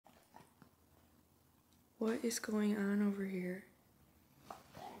What is going on over here?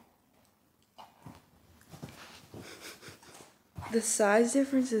 The size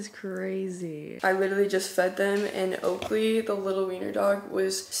difference is crazy. I literally just fed them, and Oakley, the little wiener dog,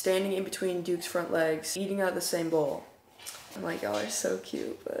 was standing in between Duke's front legs, eating out of the same bowl. I'm like, y'all are so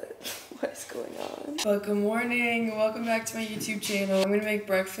cute, but what is going on? But good morning, welcome back to my YouTube channel. I'm gonna make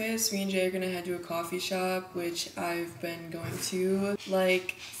breakfast. Me and Jay are gonna head to a coffee shop, which I've been going to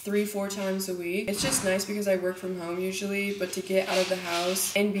like 3-4 times a week. It's just nice because I work from home usually, but to get out of the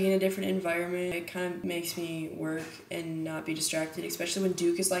house and be in a different environment, it kind of makes me work and not be distracted, especially when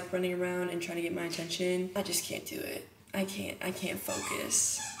Duke is like running around and trying to get my attention. I just can't do it. I can't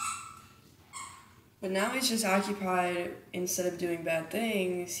focus. But now he's just occupied. Instead of doing bad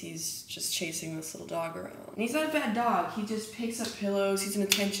things, he's just chasing this little dog around. And he's not a bad dog. He just picks up pillows. He's an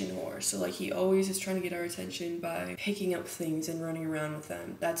attention whore. So like he always is trying to get our attention by picking up things and running around with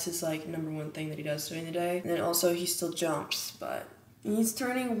them. That's his like #1 thing that he does during the day. And then also he still jumps, but he's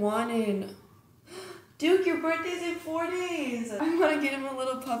turning 1 in... Duke, your birthday's in 4 days. I want to get him a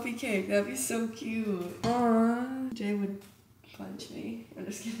little puppy cake. That'd be so cute. Aww. Jay would punch me. I'm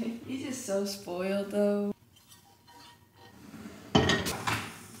just kidding. He's just so spoiled though.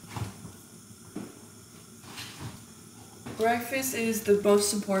 Breakfast is the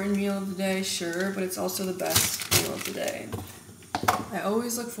most important meal of the day, sure, but it's also the best meal of the day. I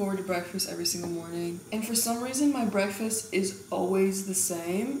always look forward to breakfast every single morning. And for some reason, my breakfast is always the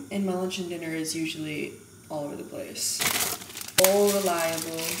same, and my lunch and dinner is usually all over the place. All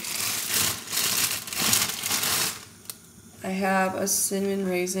reliable. I have a cinnamon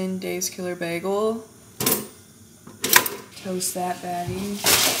raisin Dave's Killer bagel. Toast that baddie.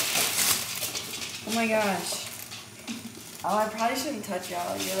 Oh my gosh. Oh, I probably shouldn't touch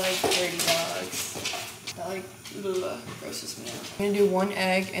y'all. You're like dirty dogs. That like grosses me out. I'm gonna do 1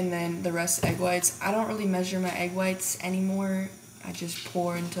 egg and then the rest egg whites. I don't really measure my egg whites anymore. I just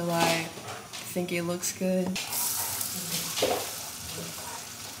pour until I think it looks good.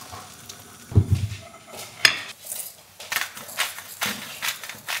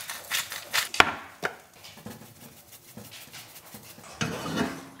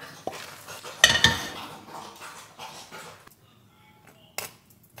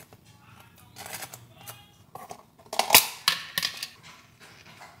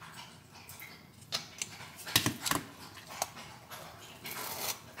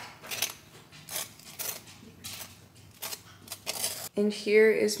 And here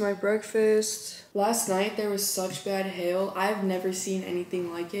is my breakfast. Last night there was such bad hail. I've never seen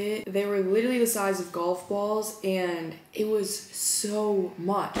anything like it. They were literally the size of golf balls and it was so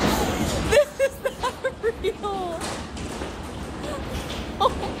much. This is not real. Oh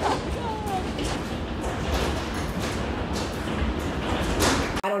my god.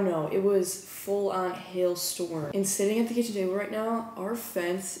 I don't know, it was full on hailstorm. And sitting at the kitchen table right now, our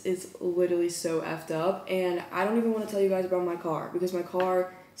fence is literally so effed up. And I don't even want to tell you guys about my car because my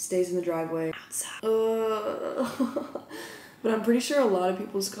car stays in the driveway outside. But I'm pretty sure a lot of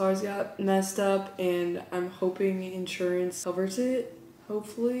people's cars got messed up and I'm hoping insurance covers it.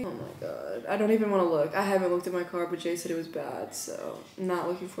 Hopefully. Oh my god. I don't even want to look. I haven't looked at my car, but Jay said it was bad, so I'm not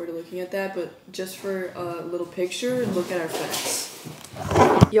looking forward to looking at that. But just for a little picture, look at our fence.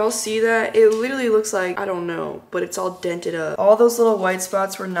 Y'all see that? It literally looks like, I don't know, but it's all dented up. All those little white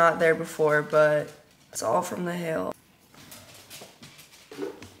spots were not there before, but it's all from the hail. Good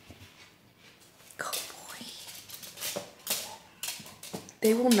boy.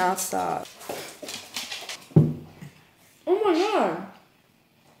 They will not stop. Oh my god.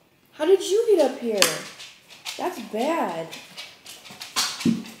 How did you get up here? That's bad.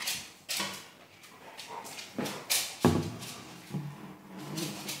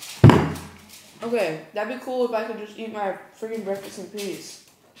 Okay, that'd be cool if I could just eat my freaking breakfast in peace.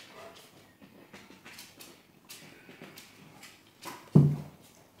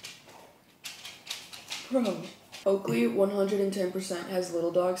 Bro. Oakley 110% has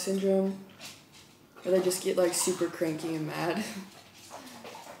little dog syndrome. Where they just get like super cranky and mad.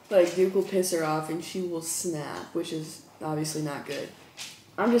 Like Duke will piss her off and she will snap, which is obviously not good.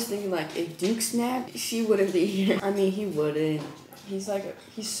 I'm just thinking like if Duke snapped, she wouldn't be here. I mean, he wouldn't. He's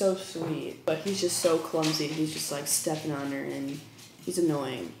so sweet, but he's just so clumsy. He's just like stepping on her and he's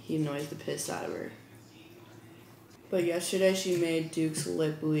annoying. He annoys the piss out of her. But yesterday she made Duke's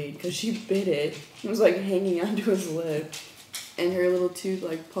lip bleed because she bit it. It was like hanging onto his lip and her little tooth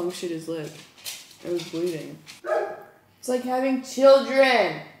like punctured his lip. It was bleeding. It's like having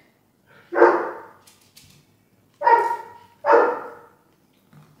children.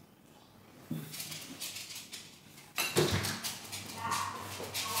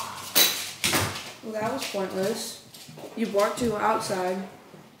 Well, that was pointless. You barked to go outside,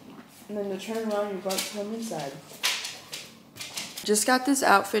 and then to turn around, you barked to come inside. Just got this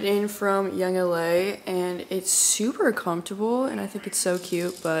outfit in from Young LA, and it's super comfortable, and I think it's so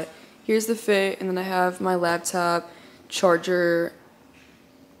cute, but here's the fit, and then I have my laptop, charger,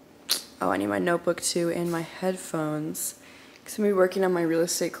 oh, I need my notebook too, and my headphones, because I'm going to be working on my real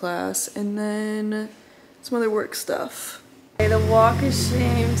estate class, and then some other work stuff. Okay, the walk of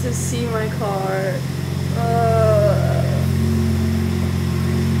shame to see my car.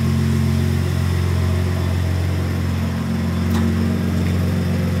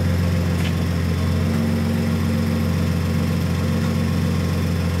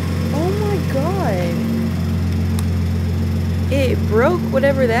 It broke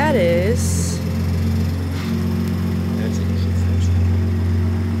whatever that is. That's an issue first.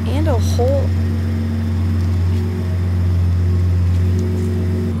 And a whole...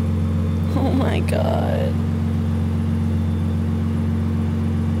 Oh my god.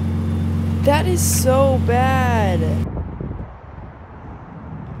 That is so bad.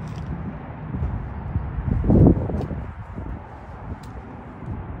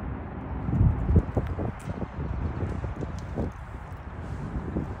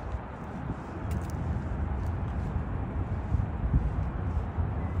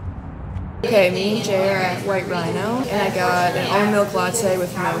 Okay, me and Jay are at White Rhino, and I got an almond milk latte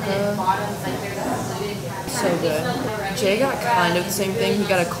with mocha. So good. Jay got kind of the same thing. He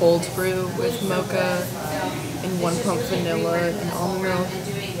got a cold brew with mocha and 1 pump vanilla and almond milk.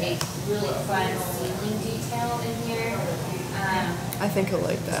 I think he'll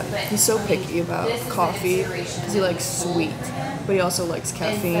like that. He's so picky about coffee because he likes sweet, but he also likes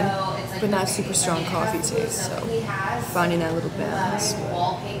caffeine, but not super strong coffee taste, so finding that little balance.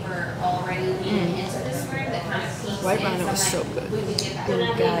 White Rhino was so good. We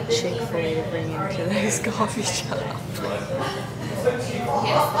got Chick-fil-A to bring into this coffee shop.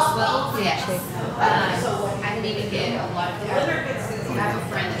 I can even get a lot of I have a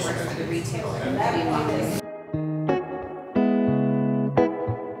friend that works for the retailer.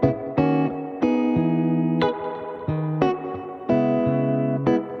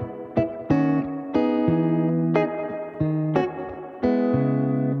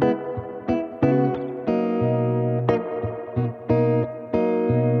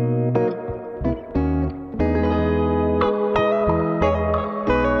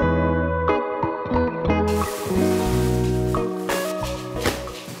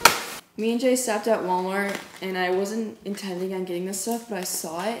 Me and Jay stopped at Walmart, and I wasn't intending on getting this stuff, but I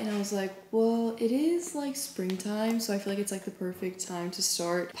saw it, and I was like, well, it is like springtime, so I feel like it's like the perfect time to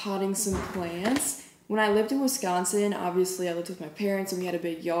start potting some plants. When I lived in Wisconsin, obviously I lived with my parents, and we had a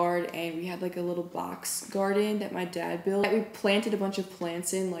big yard, and we had like a little box garden that my dad built. We planted a bunch of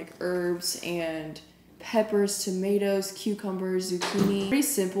plants in, like herbs and peppers, tomatoes, cucumbers, zucchini. Pretty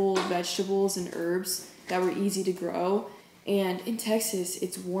simple vegetables and herbs that were easy to grow. And in Texas,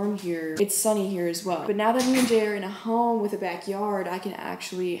 it's warm here. It's sunny here as well. But now that me and Jay are in a home with a backyard, I can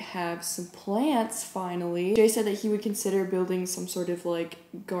actually have some plants finally. Jay said that he would consider building some sort of like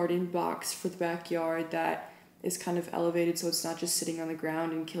garden box for the backyard that is kind of elevated so it's not just sitting on the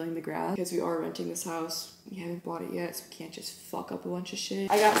ground and killing the grass. Because we are renting this house. We haven't bought it yet, so we can't just fuck up a bunch of shit.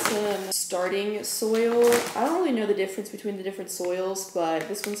 I got some starting soil. I don't really know the difference between the different soils, but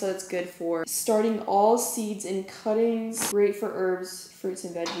this one said it's good for starting all seeds and cuttings. Great for herbs, fruits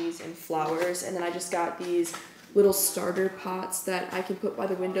and veggies, and flowers. And then I just got these little starter pots that I can put by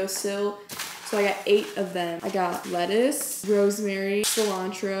the windowsill. So I got 8 of them. I got lettuce, rosemary,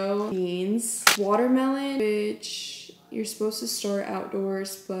 cilantro, beans, watermelon, which you're supposed to start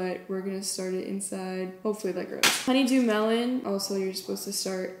outdoors, but we're gonna start it inside. Hopefully that grows. Honeydew melon, also you're supposed to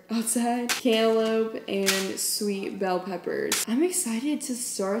start outside. Cantaloupe and sweet bell peppers. I'm excited to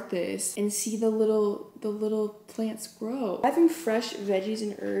start this and see the little plants grow. Having fresh veggies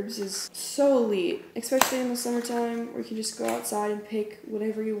and herbs is so elite, especially in the summertime where you can just go outside and pick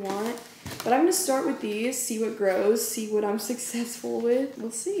whatever you want. But I'm gonna start with these, see what grows, see what I'm successful with. We'll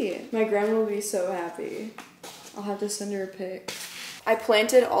see. My grandma will be so happy. I'll have to send her a pic. I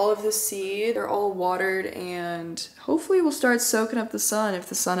planted all of the seed. They're all watered, and hopefully we'll start soaking up the sun if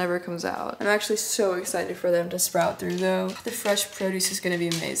the sun ever comes out. I'm actually so excited for them to sprout through though. The fresh produce is gonna be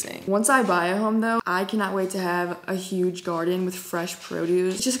amazing. Once I buy a home though, I cannot wait to have a huge garden with fresh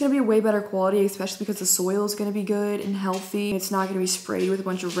produce. It's just gonna be way better quality, especially because the soil is gonna be good and healthy. It's not gonna be sprayed with a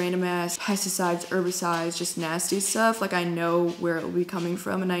bunch of random ass pesticides, herbicides, just nasty stuff. Like I know where it will be coming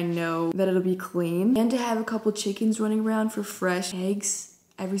from, and I know that it'll be clean. And to have a couple chickens running around for fresh eggs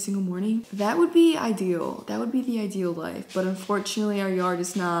every single morning. That would be ideal. That would be the ideal life. But unfortunately, our yard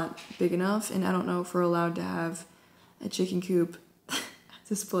is not big enough, and I don't know if we're allowed to have a chicken coop at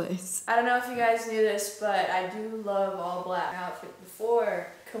this place. I don't know if you guys knew this, but I do love all black. My outfit before,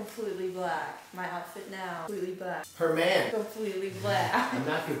 completely black. My outfit now, completely black. Her man. Completely black. I'm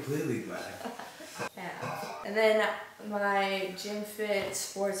not completely black. Yeah. And then my gym fit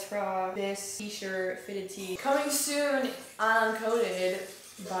sports bra, this t-shirt, fitted tee. Coming soon on Uncoded,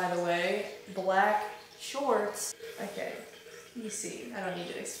 by the way, black shorts. Okay, you see, I don't need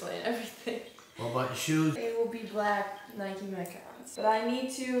to explain everything. What about your shoes? It will be black Nike Metcons. But I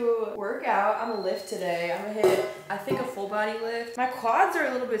need to work out. I'm gonna lift today. I'm gonna hit, I think, a full body lift. My quads are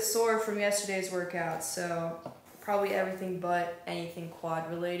a little bit sore from yesterday's workout, so probably everything but anything quad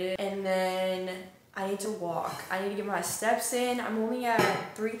related. And then I need to walk. I need to get my steps in. I'm only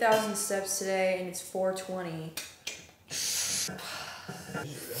at 3,000 steps today and it's 420.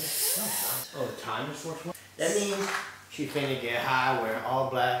 Oh, the time is 420? That means she's finna get high wearing all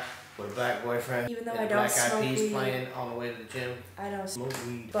black with a black boyfriend. Even though I don't smoke weed. Playing on the way to the gym. I don't smoke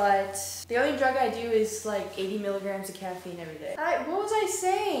weed. But the only drug I do is like 80 milligrams of caffeine every day. What was I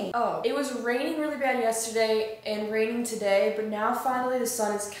saying? Oh, it was raining really bad yesterday and raining today, but now finally the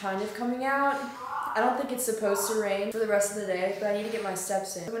sun is kind of coming out. I don't think it's supposed to rain for the rest of the day, but I need to get my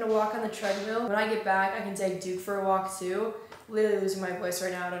steps in. I'm gonna walk on the treadmill. When I get back, I can take Duke for a walk too. Literally losing my voice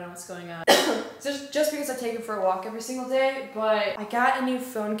right now, I don't know what's going on. just because I take him for a walk every single day, but I got a new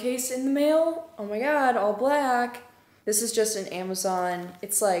phone case in the mail. Oh my god, all black. This is just an Amazon,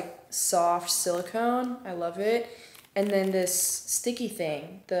 it's like soft silicone, I love it. And then this sticky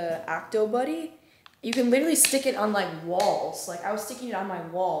thing, the Octo Buddy. You can literally stick it on like walls. Like I was sticking it on my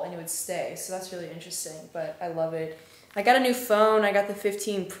wall and it would stay. So that's really interesting, but I love it. I got a new phone. I got the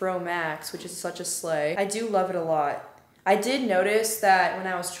 15 Pro Max, which is such a slay. I do love it a lot. I did notice that when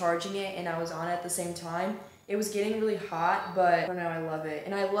I was charging it and I was on it at the same time, it was getting really hot, but I don't know, I love it.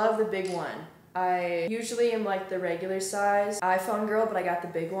 And I love the big one. I usually am like the regular size iPhone girl, but I got the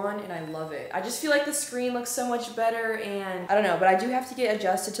big one and I love it. I just feel like the screen looks so much better and I don't know, but I do have to get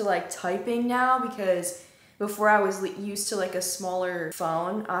adjusted to like typing now because before I was used to like a smaller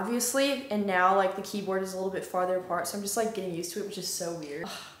phone, obviously, and now like the keyboard is a little bit farther apart, so I'm just like getting used to it, which is so weird.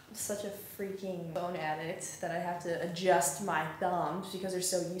 I'm such a freaking phone addict that I have to adjust my thumbs because they're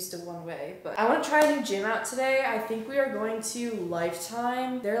so used to one way. But I want to try a new gym out today. I think we are going to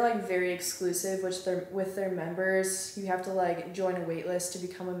Lifetime. They're like very exclusive, which they're with their members. You have to like join a wait list to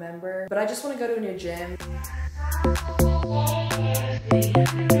become a member. But I just want to go to a new gym.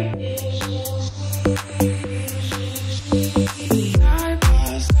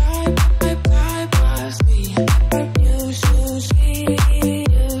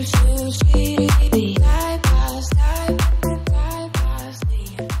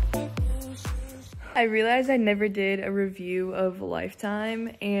 I realized I never did a review of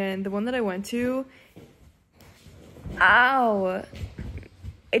Lifetime, and the one that I went to,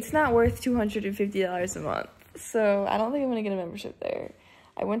 it's not worth $250 a month, so I don't think I'm gonna get a membership there.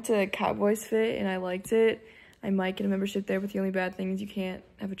 I went to Cowboys Fit and I liked it. I might get a membership there, but the only bad thing is you can't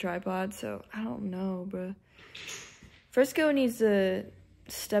have a tripod, so I don't know, bruh. Frisco needs to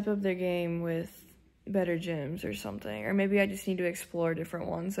step up their game with better gyms or something, or maybe I just need to explore different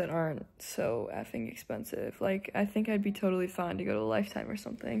ones that aren't so effing expensive. Like, I think I'd be totally fine to go to Lifetime or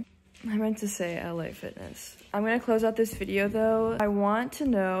something. I meant to say LA Fitness. I'm gonna close out this video though. I want to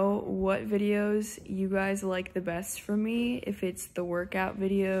know what videos you guys like the best from me, if it's the workout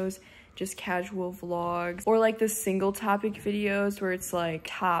videos, just casual vlogs, or like the single topic videos where it's like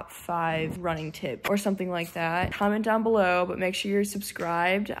top 5 running tips or something like that. Comment down below, but make sure you're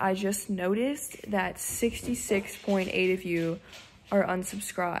subscribed. I just noticed that 66.8 of you are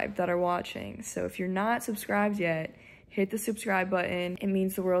unsubscribed that are watching. So if you're not subscribed yet, hit the subscribe button. It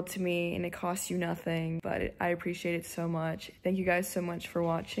means the world to me and it costs you nothing, but I appreciate it so much. Thank you guys so much for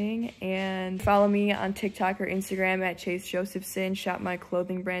watching, and follow me on TikTok or Instagram at Chase Josephson. Shop my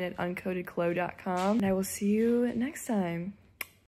clothing brand at uncodedclo.com, and I will see you next time.